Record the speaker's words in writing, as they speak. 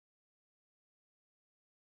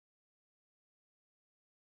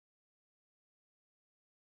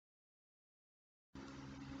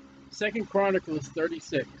Second Chronicles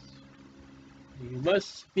 36. You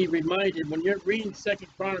must be reminded when you're reading Second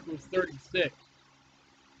Chronicles 36,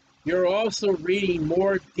 you're also reading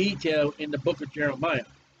more detail in the book of Jeremiah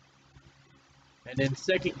and then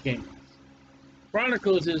Second Kings.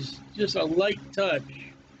 Chronicles is just a light touch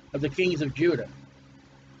of the kings of Judah.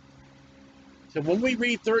 So when we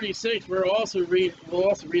read 36, we'll also read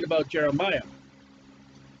about Jeremiah.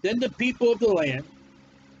 Then the people of the land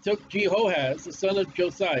took Jehoahaz, the son of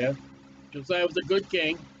Josiah. Josiah was a good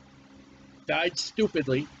king, died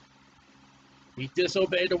stupidly. He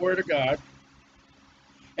disobeyed the word of God,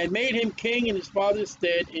 and made him king in his father's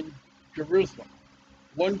stead in Jerusalem.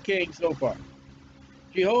 One king so far.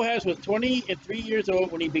 Jehoahaz was 23 years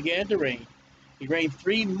old when he began to reign. He reigned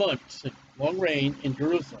 3 months, long reign, in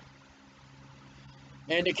Jerusalem.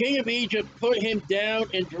 And the king of Egypt put him down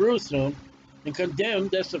in Jerusalem and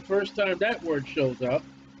condemned, that's the first time that word shows up,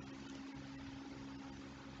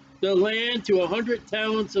 the land to 100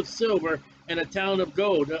 talents of silver and a talent of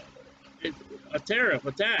gold, a tariff,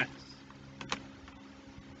 a tax.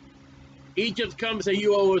 Egypt comes and say,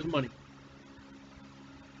 you owe us money.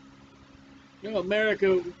 You know,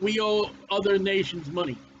 America, we owe other nations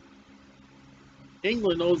money.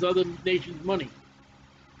 England owes other nations money.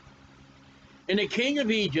 And the king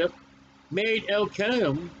of Egypt made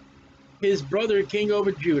Elkanah, his brother, king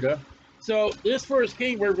over Judah. So this first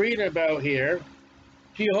king we're reading about here,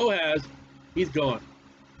 Jehoahaz, he's gone.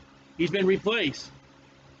 He's been replaced.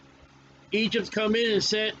 Egypt's come in and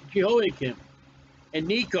set Jehoiakim. And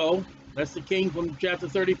Necho, that's the king from chapter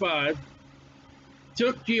 35,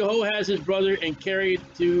 took Jehoahaz, his brother, and carried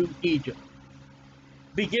to Egypt,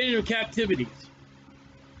 beginning of captivities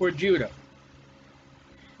for Judah.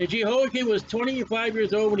 And Jehoiakim was 25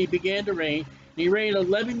 years old when he began to reign. And he reigned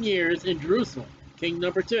 11 years in Jerusalem, king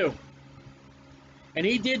number 2. And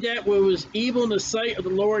he did that what was evil in the sight of the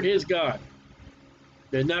Lord his God.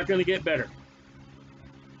 They're not going to get better.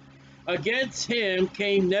 Against him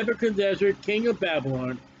came Nebuchadnezzar, king of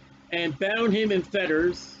Babylon, and bound him in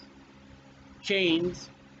fetters, chains,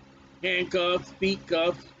 handcuffs, feet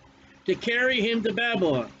cuffs, to carry him to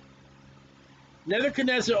Babylon.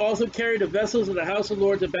 Nebuchadnezzar also carried the vessels of the house of the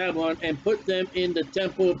Lord to Babylon and put them in the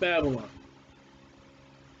temple of Babylon.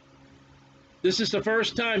 This is the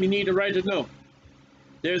first time you need to write a note.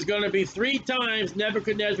 There's going to be 3 times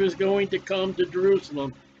Nebuchadnezzar is going to come to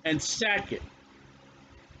Jerusalem and sack it.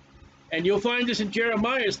 And you'll find this in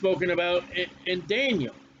Jeremiah spoken about in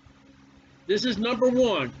Daniel. This is number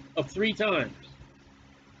 1 of 3 times.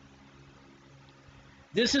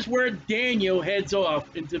 This is where Daniel heads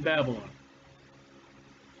off into Babylon.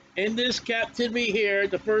 In this captivity here,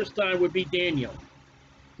 the first time would be Daniel,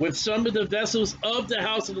 with some of the vessels of the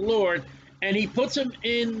house of the Lord, and he puts them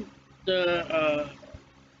in the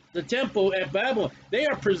temple at Babylon. They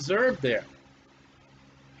are preserved there.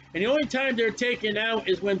 And the only time they're taken out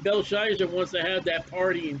is when Belshazzar wants to have that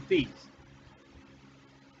party and feast.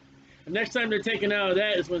 The next time they're taken out of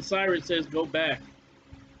that is when Cyrus says, go back.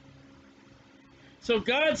 So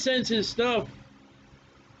God sends his stuff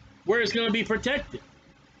where it's going to be protected.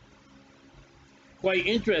 Quite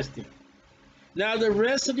interesting. Now the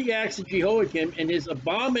rest of the acts of Jehoiakim and his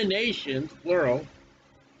abominations, plural,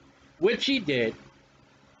 which he did,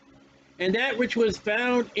 and that which was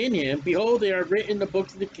found in him, behold, they are written in the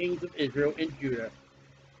books of the kings of Israel and Judah.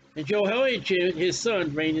 And Jehoiachin, his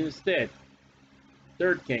son, reigned in his stead.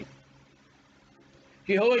 Third king.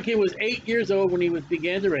 Jehoiakim was 8 years old when he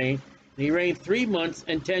began to reign, and he reigned 3 months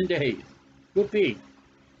and 10 days. Whoopee.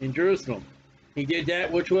 In Jerusalem. He did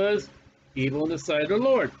that which was evil in the sight of the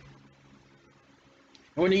Lord.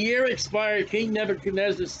 And when the year expired, King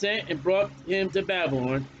Nebuchadnezzar sent and brought him to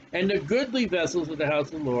Babylon, and the goodly vessels of the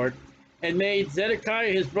house of the Lord, and made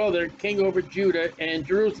Zedekiah his brother king over Judah and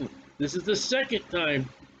Jerusalem. This is the second time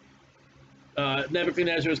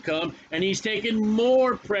Nebuchadnezzar has come, and he's taken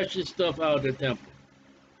more precious stuff out of the temple.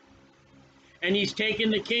 And he's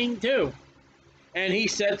taken the king too. And he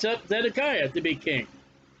sets up Zedekiah to be king.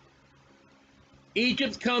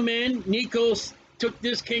 Egypt's come in. Necho took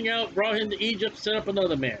this king out, brought him to Egypt, set up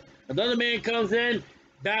another man. Another man comes in.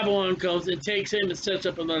 Babylon comes and takes him and sets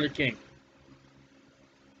up another king.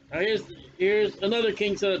 Now here's another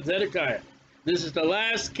king set up, Zedekiah. This is the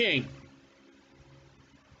last king.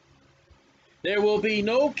 There will be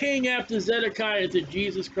no king after Zedekiah until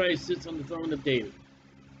Jesus Christ sits on the throne of David.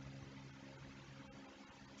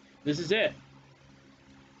 This is it.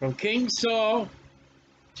 From King Saul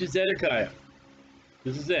to Zedekiah.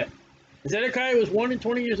 This is it. Zedekiah was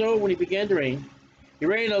 120 years old when he began to reign. He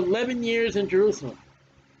reigned 11 years in Jerusalem.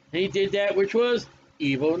 And he did that which was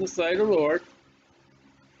evil in the sight of the Lord.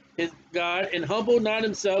 his God, and humbled not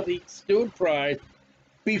himself, he stood pride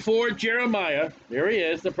before Jeremiah, there he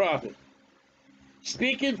is, the prophet,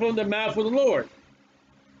 speaking from the mouth of the Lord.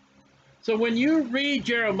 So when you read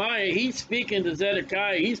Jeremiah, he's speaking to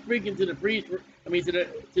Zedekiah, he's speaking to the priest, to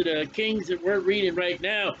the kings that we're reading right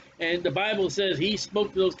now, and the Bible says he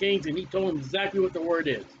spoke to those kings and he told them exactly what the word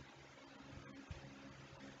is.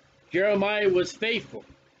 Jeremiah was faithful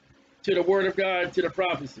to the word of God, to the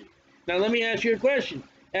prophecy. Now let me ask you a question.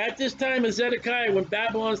 At this time of Zedekiah, when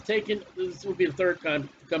Babylon's taken, this will be the third time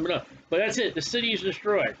coming up, but that's it, the city is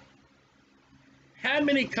destroyed. How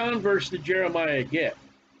many converts did Jeremiah get?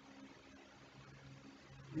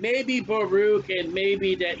 Maybe Baruch and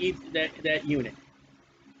maybe that eunuch.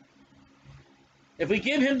 If we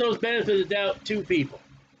give him those benefits of the doubt, 2 people.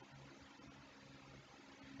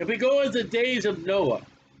 If we go as the days of Noah,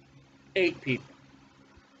 8 people.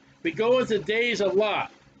 If we go as the days of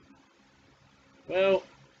Lot, well,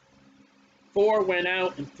 4 went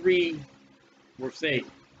out and 3 were saved.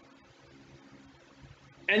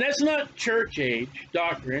 And that's not church age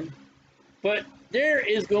doctrine, but there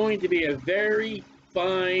is going to be a very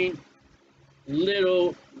fine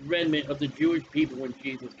little remnant of the Jewish people when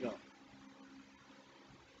Jesus comes.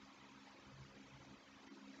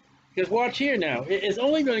 Because watch here now, it's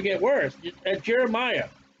only going to get worse. At Jeremiah,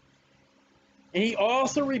 and he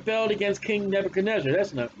also rebelled against King Nebuchadnezzar.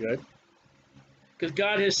 That's not good. Because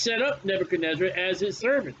God has set up Nebuchadnezzar as his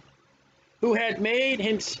servant, who had made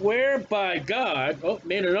him swear by God,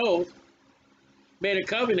 made an oath, made a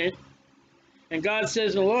covenant, and God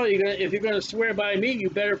says in the law, if you're going to swear by me, you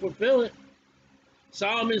better fulfill it.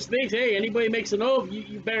 Solomon speaks, hey, anybody makes an oath,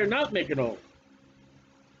 you better not make an oath.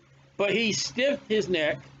 But he stiffed his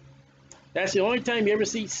neck. That's the only time you ever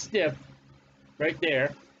see stiff, right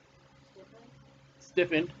there.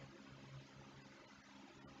 Stiffened.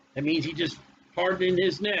 That means he just hardened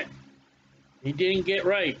his neck. He didn't get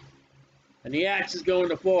right. And the axe is going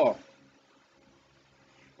to fall.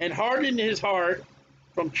 And hardened his heart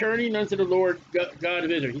from turning unto the Lord God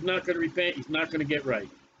of Israel. He's not going to repent. He's not going to get right.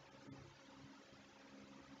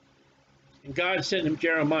 And God sent him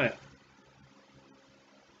Jeremiah.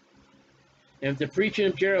 And if the preaching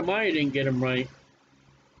of Jeremiah didn't get him right,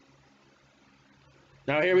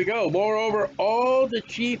 now here we go. Moreover, all the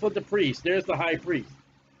chief of the priests, there's the high priest.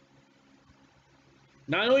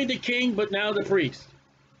 Not only the king, but now the priest.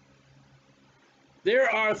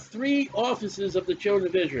 There are 3 offices of the children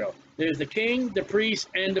of Israel. There's the king, the priest,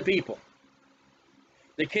 and the people.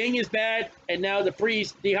 The king is bad, and now the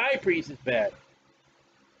priest, the high priest is bad.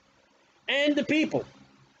 And the people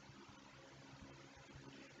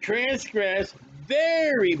transgress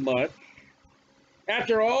very much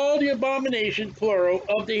after all the abominations, plural,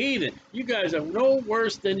 of the heathen. You guys are no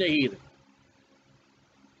worse than the heathen.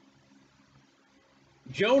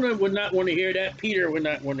 Jonah would not want to hear that. Peter would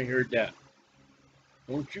not want to hear that.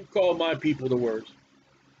 Don't you call my people the worst.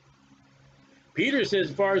 Peter says,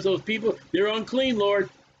 as far as those people, they're unclean, Lord.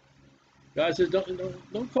 God says,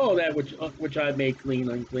 don't call that which I made clean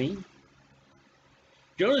unclean.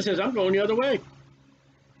 Jonah says, I'm going the other way.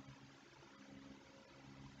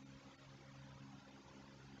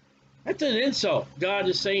 That's an insult God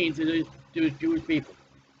is saying to his Jewish people.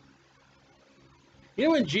 You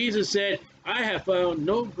know when Jesus said, I have found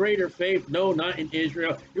no greater faith, no, not in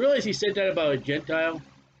Israel. You realize he said that about a Gentile?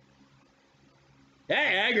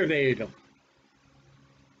 That aggravated him.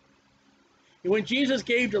 And when Jesus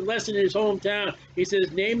gave the lesson in his hometown, he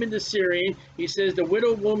says, Naaman the Syrian, he says, the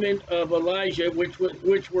widow woman of Elijah,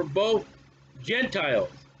 which were both Gentiles.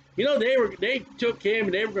 You know, they took him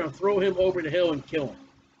and they were going to throw him over the hill and kill him.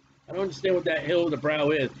 I don't understand what that hill of the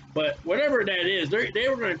brow is, but whatever that is, they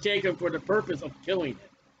were going to take him for the purpose of killing him.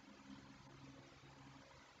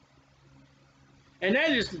 And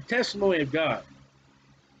that is the testimony of God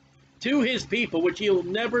to his people, which he'll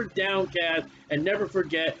never downcast and never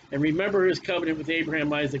forget, and remember his covenant with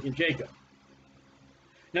Abraham, Isaac, and Jacob.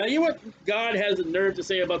 Now, you know what God has the nerve to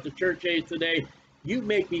say about the church age today? You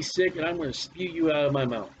make me sick, and I'm going to spew you out of my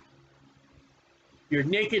mouth. You're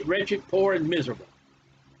naked, wretched, poor, and miserable.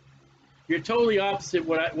 You're totally opposite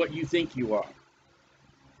what you think you are.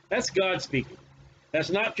 That's God speaking. That's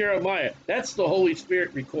not Jeremiah. That's the Holy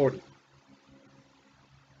Spirit recording.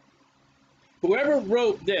 Whoever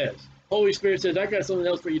wrote this, Holy Spirit says, I got something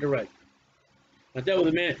else for you to write. I dealt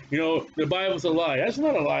with a man, the Bible's a lie. That's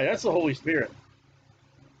not a lie. That's the Holy Spirit.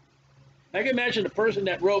 I can imagine the person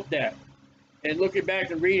that wrote that and looking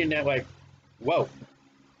back and reading that like, whoa.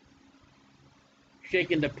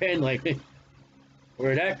 Shaking the pen like,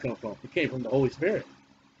 where did that come from? It came from the Holy Spirit.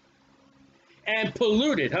 And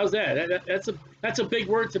polluted. How's that? That's a big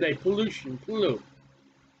word today. Pollution. Pollute.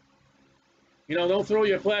 You know, don't throw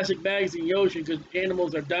your plastic bags in the ocean because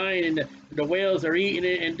animals are dying and the whales are eating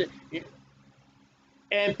it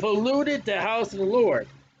and polluted the house of the Lord.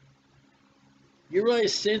 You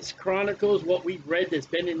realize since Chronicles, what we've read that's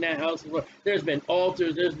been in that house of the Lord, there's been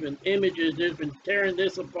altars, there's been images, there's been tearing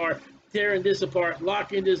this apart,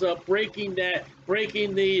 locking this up, breaking that,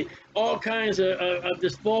 breaking the all kinds of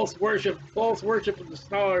this false worship of the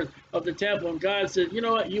stars of the temple. And God said, you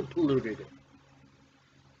know what, you polluted it.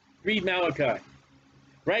 Read Malachi.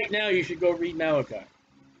 Right now you should go read Malachi.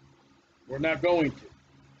 We're not going to.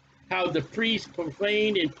 How the priests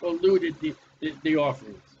profaned and polluted the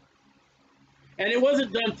offerings. And it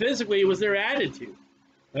wasn't done physically, it was their attitude.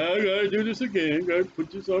 I gotta do this again, gotta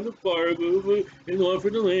put this on the fire, and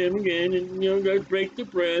offer the lamb again, and gotta break the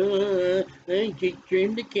bread, and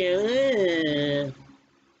trim the cow.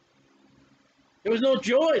 There was no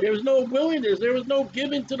joy, there was no willingness, there was no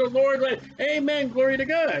giving to the Lord, like, amen, glory to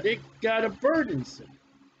God. It got a burdensome.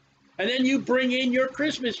 And then you bring in your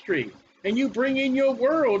Christmas tree, and you bring in your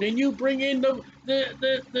world, and you bring in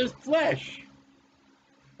the flesh.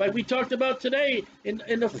 Like we talked about today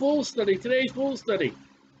in the full study, today's full study.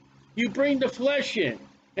 You bring the flesh in,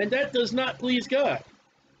 and that does not please God.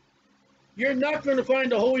 You're not going to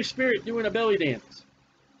find the Holy Spirit doing a belly dance.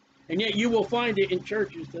 And yet you will find it in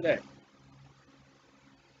churches today.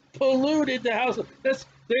 Polluted the house.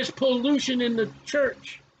 There's pollution in the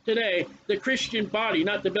church today, the Christian body,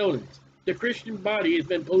 not the buildings. The Christian body has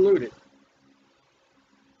been polluted.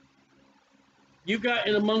 You got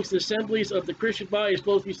in amongst the assemblies of the Christian body, is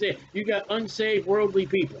supposed to be saved. You got unsaved, worldly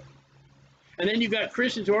people. And then you got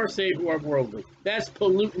Christians who are saved, who are worldly. That's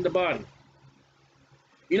polluting the body.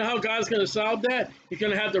 You know how God's going to solve that? He's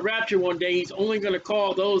going to have the rapture one day. He's only going to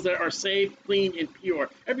call those that are saved, clean, and pure.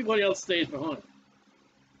 Everybody else stays behind.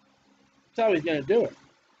 That's how he's going to do it.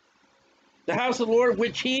 The house of the Lord,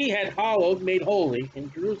 which he had hallowed, made holy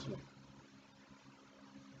in Jerusalem.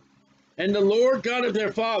 And the Lord God of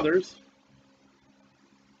their fathers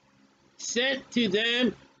sent to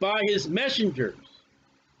them by his messengers.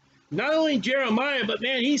 Not only Jeremiah, but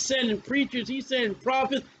man, he's sending preachers, he's sending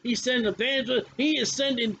prophets, he's sending evangelists, he is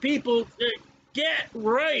sending people to get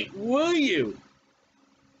right, will you?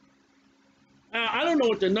 I don't know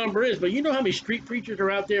what the number is, but you know how many street preachers are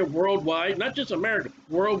out there worldwide, not just America,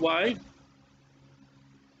 worldwide?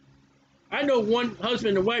 I know one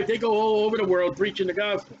husband and wife, they go all over the world preaching the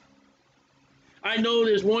gospel. I know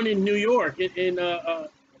there's one in New York, in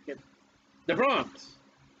the Bronx.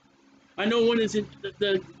 I know one is in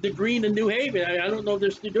the Green in New Haven. I don't know if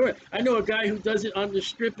they're still doing it. I know a guy who does it on the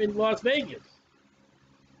Strip in Las Vegas.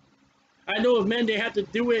 I know of men, they have to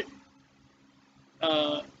do it.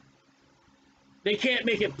 They can't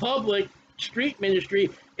make it public street ministry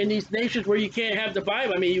in these nations where you can't have the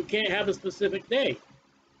Bible. I mean, you can't have a specific day.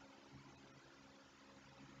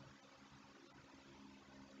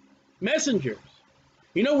 Messengers.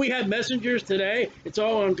 You know, we have messengers today. It's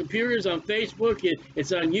all on computers, on Facebook,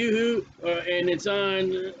 it's on YouTube, and it's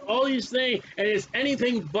on all these things, and it's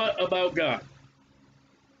anything but about God.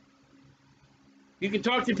 You can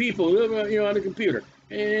talk to people, on the computer.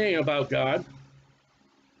 It ain't about God.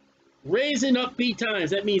 Raising up times.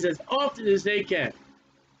 That means as often as they can.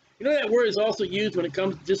 You know that word is also used when it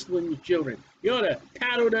comes to disciplining children. You ought to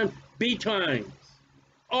paddle them times.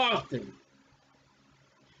 Often.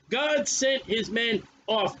 God sent his men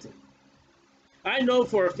often. I know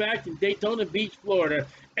for a fact in Daytona Beach, Florida,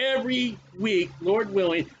 every week, Lord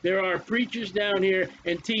willing, there are preachers down here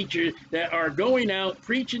and teachers that are going out,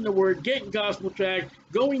 preaching the word, getting gospel tracts,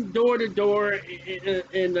 going door to door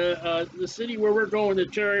in the city where we're going to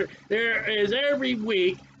church. There is every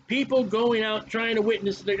week people going out trying to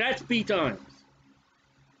witness. That's times.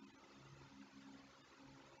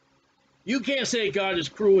 You can't say God is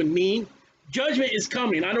cruel and mean. Judgment is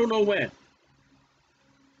coming. I don't know when.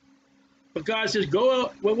 But God says, go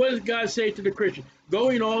out. Well, what does God say to the Christian? Go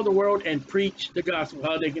in all the world and preach the gospel,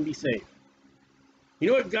 how they can be saved. You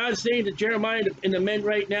know what God's saying to Jeremiah and the men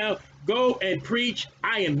right now? Go and preach.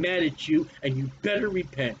 I am mad at you, and you better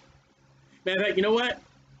repent. Matter of fact, you know what?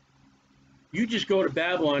 You just go to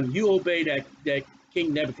Babylon. You obey that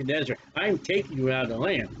King Nebuchadnezzar. I am taking you out of the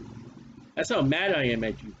land. That's how mad I am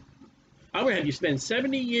at you. I'm going to have you spend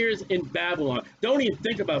 70 years in Babylon. Don't even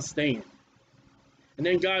think about staying. And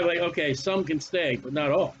then God's like, okay, some can stay, but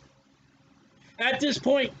not all. At this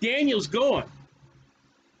point, Daniel's gone.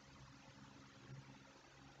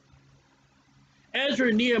 Ezra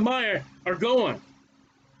and Nehemiah are gone.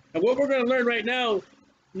 And what we're going to learn right now,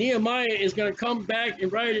 Nehemiah is going to come back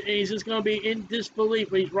and write it, and he's just going to be in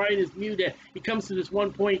disbelief when he's writing his mute. He comes to this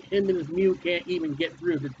one point, him and his mute can't even get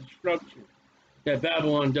through the destruction that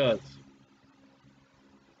Babylon does.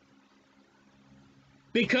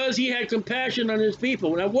 because he had compassion on his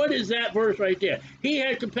people. Now, what is that verse right there? He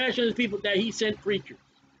had compassion on his people that he sent preachers,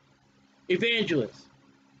 evangelists,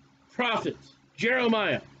 prophets,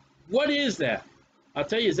 Jeremiah. What is that? I'll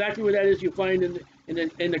tell you exactly what that is. You'll find in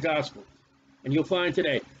the Gospels. And you'll find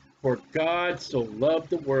today, for God so loved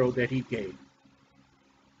the world that he gave.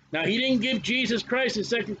 Now, he didn't give Jesus Christ in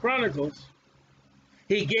 2 Chronicles.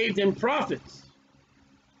 He gave them prophets.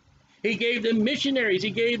 He gave them missionaries.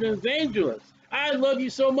 He gave them evangelists. I love you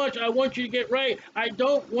so much. I want you to get right. I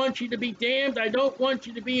don't want you to be damned. I don't want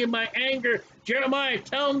you to be in my anger. Jeremiah,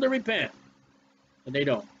 tell them to repent. And they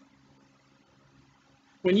don't.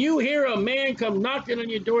 When you hear a man come knocking on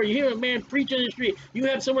your door, you hear a man preach in the street, you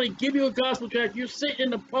have somebody give you a gospel tract, you're sitting in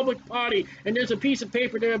the public party, and there's a piece of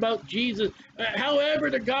paper there about Jesus.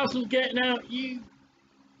 However the gospel's getting out, you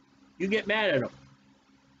get mad at them.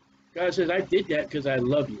 God says, I did that because I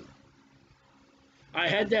love you. I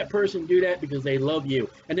had that person do that because they love you.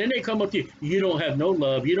 And then they come up to you, you don't have no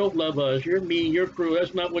love, you don't love us, you're mean, you're cruel,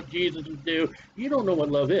 that's not what Jesus would do. You don't know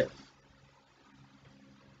what love is.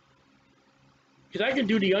 Because I can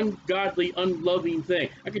do the ungodly, unloving thing.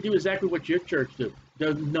 I can do exactly what your church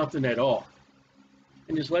does nothing at all.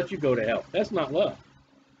 And just let you go to hell. That's not love.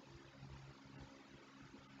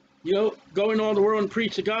 You know, go in all the world and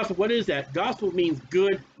preach the gospel. What is that? Gospel means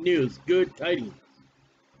good news, good tidings.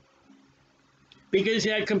 Because he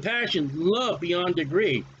had compassion, love beyond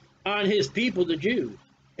degree on his people, the Jews,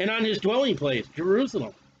 and on his dwelling place,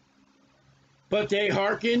 Jerusalem. But they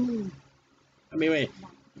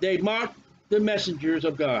they mocked the messengers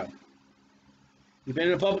of God. You've been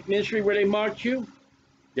in a public ministry where they mocked you?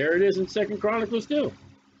 There it is in 2 Chronicles too.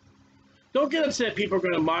 Don't get upset people are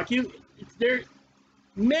going to mock you. There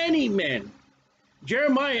many men.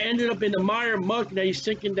 Jeremiah ended up in the mire muck that he's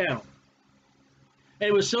sinking down. And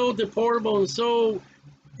it was so deplorable and so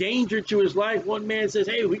dangerous to his life. One man says,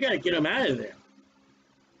 hey, we got to get him out of there.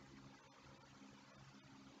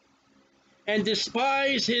 And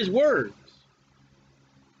despise his words.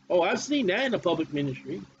 Oh, I've seen that in the public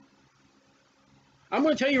ministry. I'm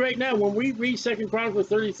going to tell you right now, when we read 2 Chronicles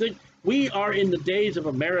 36, we are in the days of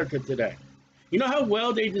America today. You know how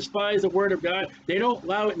well they despise the word of God? They don't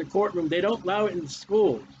allow it in the courtroom. They don't allow it in the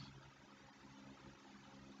schools.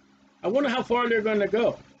 I wonder how far they're going to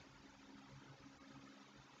go.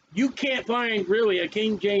 You can't find really a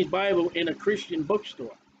King James Bible in a Christian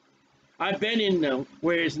bookstore. I've been in them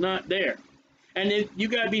where it's not there. And then you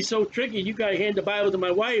got to be so tricky. You got to hand the Bible to my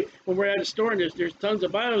wife when we're at a store and there's tons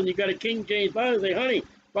of Bibles and you got a King James Bible. Say, honey,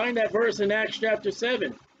 find that verse in Acts chapter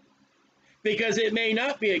 7. Because it may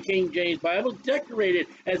not be a King James Bible, decorated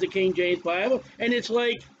as a King James Bible. And it's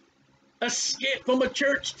like a skit from a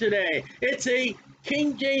church today. It's a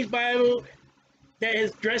King James Bible that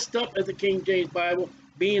is dressed up as a King James Bible,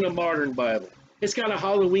 being a modern Bible. It's got a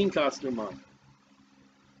Halloween costume on.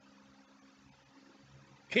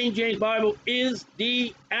 King James Bible is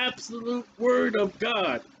the absolute word of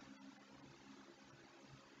God.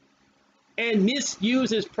 And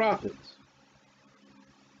misuse his prophets.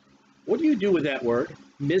 What do you do with that word?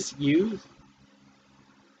 Misuse?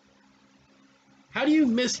 How do you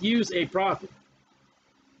misuse a prophet?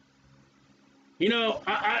 You know,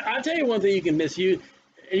 I'll tell you one thing you can misuse.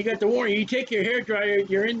 And you got the warning. You take your hairdryer,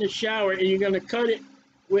 you're in the shower, and you're going to cut it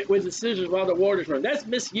with the scissors while the water's running. That's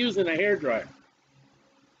misusing a hairdryer.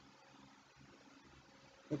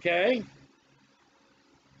 Okay?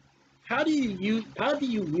 How do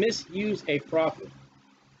you misuse a prophet?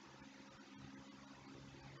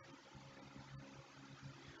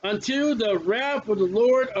 Until the wrath of the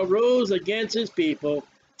Lord arose against his people,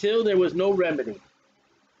 till there was no remedy.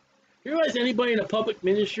 You realize anybody in a public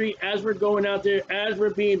ministry, as we're going out there, as we're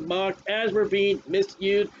being mocked, as we're being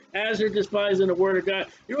misused, as they're despising the word of God,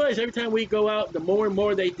 you realize every time we go out, the more and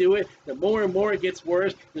more they do it, the more and more it gets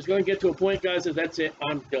worse. It's going to get to a point, God says, that's it,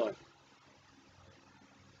 I'm done.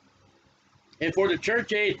 And for the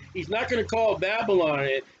church age, he's not going to call Babylon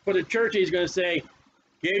it. For the church age, he's going to say,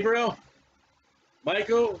 Gabriel,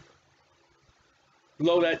 Michael,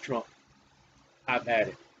 blow that trump. I've had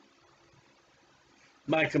it.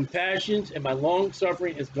 My compassion and my long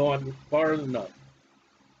suffering is gone far enough.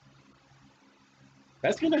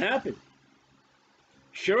 That's going to happen.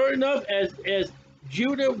 Sure enough, as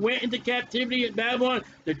Judah went into captivity at Babylon,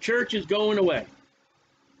 the church is going away.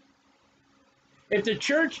 If the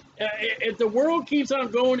church, if the world keeps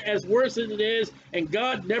on going as worse as it is, and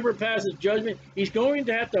God never passes judgment, he's going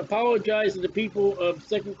to have to apologize to the people of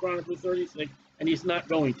 2 Chronicles 36, and he's not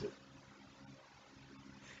going to.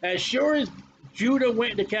 As sure as Judah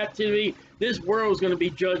went into captivity, this world is going to be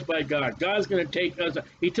judged by God. God's going to take us.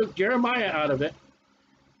 He took Jeremiah out of it.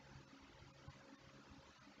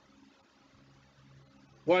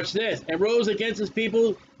 Watch this. And rose against his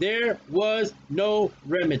people. There was no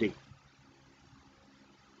remedy.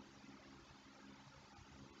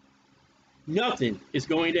 Nothing is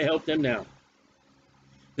going to help them now.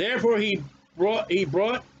 Therefore he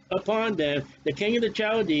brought upon them the king of the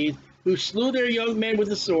Chaldees, who slew their young men with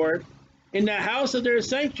the sword in the house of their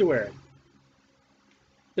sanctuary,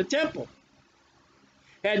 the temple.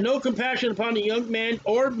 Had no compassion upon the young man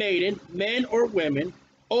or maiden, men or women,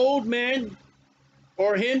 old men,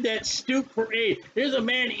 or him that stooped for aid. There's a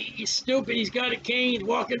man, he's stupid, he's got a cane, he's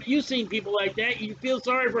walking. You've seen people like that, you feel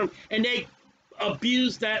sorry for him, and they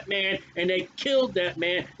abused that man, and they killed that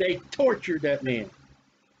man, they tortured that man.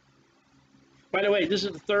 By the way, this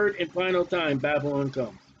is the third and final time Babylon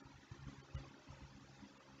comes.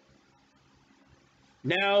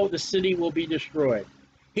 Now the city will be destroyed.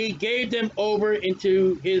 He gave them over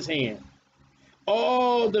into his hand,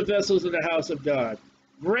 all the vessels of the house of God,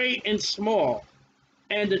 great and small,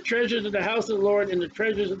 and the treasures of the house of the Lord, and the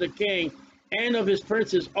treasures of the king and of his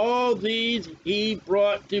princes, all these he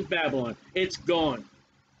brought to Babylon. It's gone.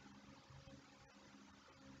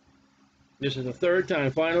 This is the third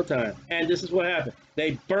time, final time. And this is what happened.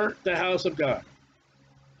 They burnt the house of God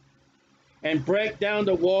and break down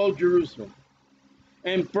the wall of Jerusalem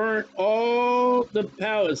and burnt all the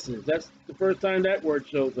palaces. That's the first time that word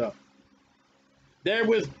shows up. There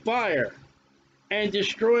with fire, and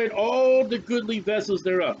destroyed all the goodly vessels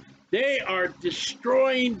thereof. They are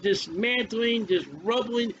destroying, dismantling,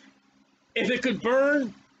 disrupting. If it could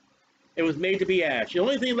burn, it was made to be ash. The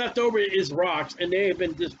only thing left over is rocks, and they have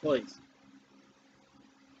been displaced.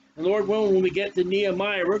 And Lord willing, when we get to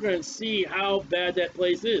Nehemiah, we're going to see how bad that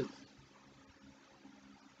place is.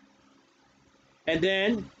 And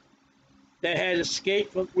then, that had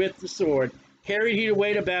escaped with the sword, carried he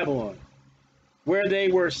away to Babylon, where they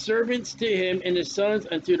were servants to him and his sons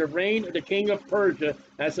unto the reign of the king of Persia.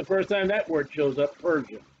 That's the first time that word shows up,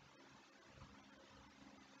 Persia.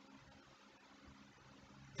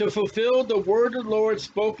 To fulfill the word of the Lord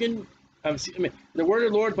spoken, the word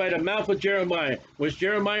of the Lord by the mouth of Jeremiah. Was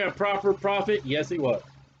Jeremiah a proper prophet? Yes, he was.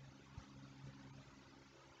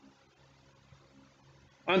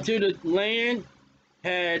 Unto the land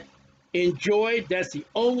had enjoyed. That's the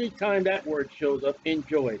only time that word shows up,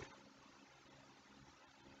 enjoyed.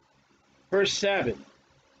 Her Sabbath.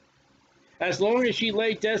 As long as she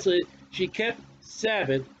lay desolate, she kept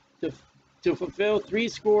Sabbath to fulfill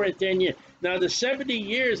 70 years. Now the 70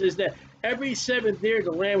 years is that every 7th year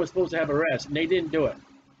the land was supposed to have a rest, and they didn't do it.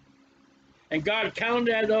 And God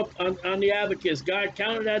counted that up on the abacus. God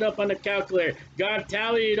counted that up on the calculator. God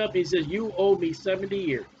tallied it up. He says, you owe me 70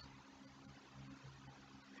 years.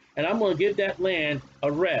 And I'm going to give that land a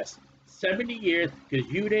rest. 70 years because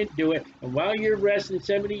you didn't do it. And while you're resting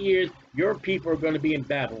 70 years, your people are going to be in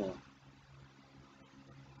Babylon.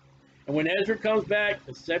 And when Ezra comes back,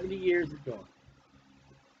 the 70 years is gone.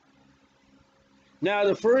 Now,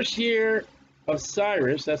 the first year of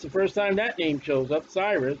Cyrus, that's the first time that name shows up,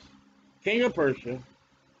 Cyrus, king of Persia,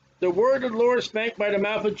 the word of the Lord spake by the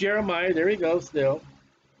mouth of Jeremiah, there he goes still,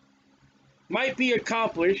 might be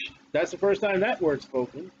accomplished. That's the first time that word's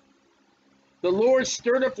spoken. The Lord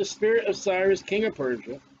stirred up the spirit of Cyrus, king of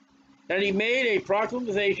Persia, and he made a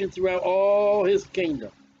proclamation throughout all his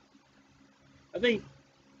kingdom. I think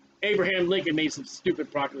Abraham Lincoln made some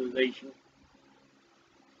stupid proclamation.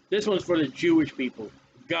 This one's for the Jewish people,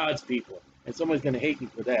 God's people. And someone's going to hate me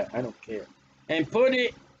for that. I don't care. And put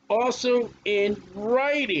it also in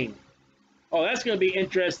writing. Oh, that's going to be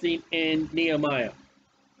interesting in Nehemiah.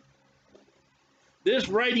 This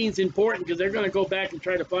writing's important because they're going to go back and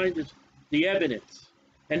try to find the evidence.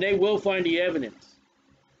 And they will find the evidence.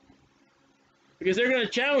 Because they're going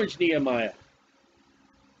to challenge Nehemiah.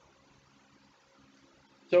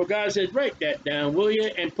 So God said, write that down, will you?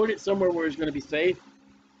 And put it somewhere where it's going to be safe.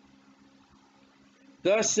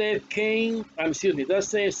 Thus saith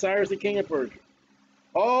Cyrus the king of Persia,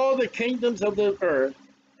 all the kingdoms of the earth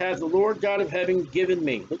hath the Lord God of heaven given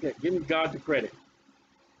me. Look at, giving God the credit.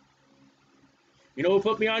 You know who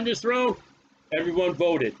put me on this throne? Everyone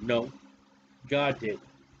voted. No, God did.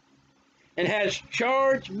 And has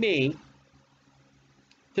charged me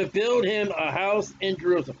to build him a house in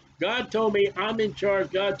Jerusalem. God told me I'm in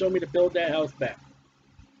charge. God told me to build that house back,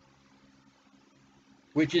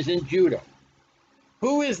 which is in Judah.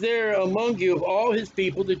 Who is there among you of all his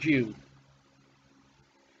people, the Jews?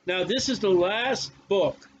 Now, this is the last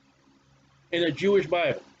book in the Jewish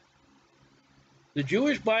Bible. The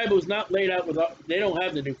Jewish Bible is not laid out they don't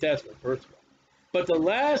have the New Testament, first of all. But the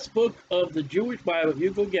last book of the Jewish Bible, if you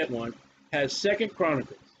go get one, has 2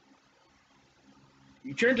 Chronicles.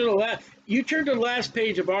 You turn to the last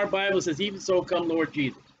page of our Bible. It says, "Even so, come, Lord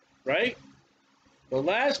Jesus." Right? The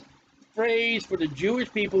last phrase for the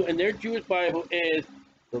Jewish people in their Jewish Bible is,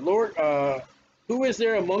 "The Lord, who is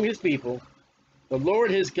there among His people? The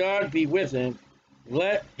Lord His God be with him.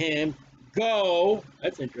 Let him go."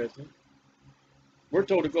 That's interesting. We're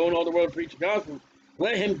told to go in all the world and preach the gospel.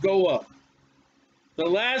 Let him go up. The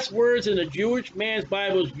last words in the Jewish man's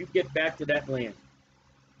Bible is, "You get back to that land,"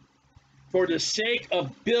 for the sake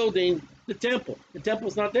of building the temple. The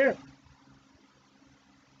temple's not there.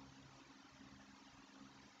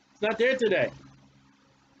 It's not there today.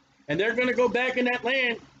 And they're going to go back in that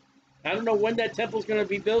land. I don't know when that temple's going to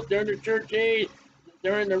be built, during the church age,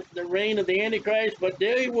 during the reign of the Antichrist, but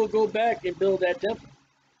they will go back and build that temple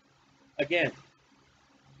again.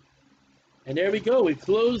 And there we go. We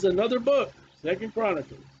close another book, 2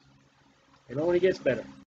 Chronicles. It only gets better.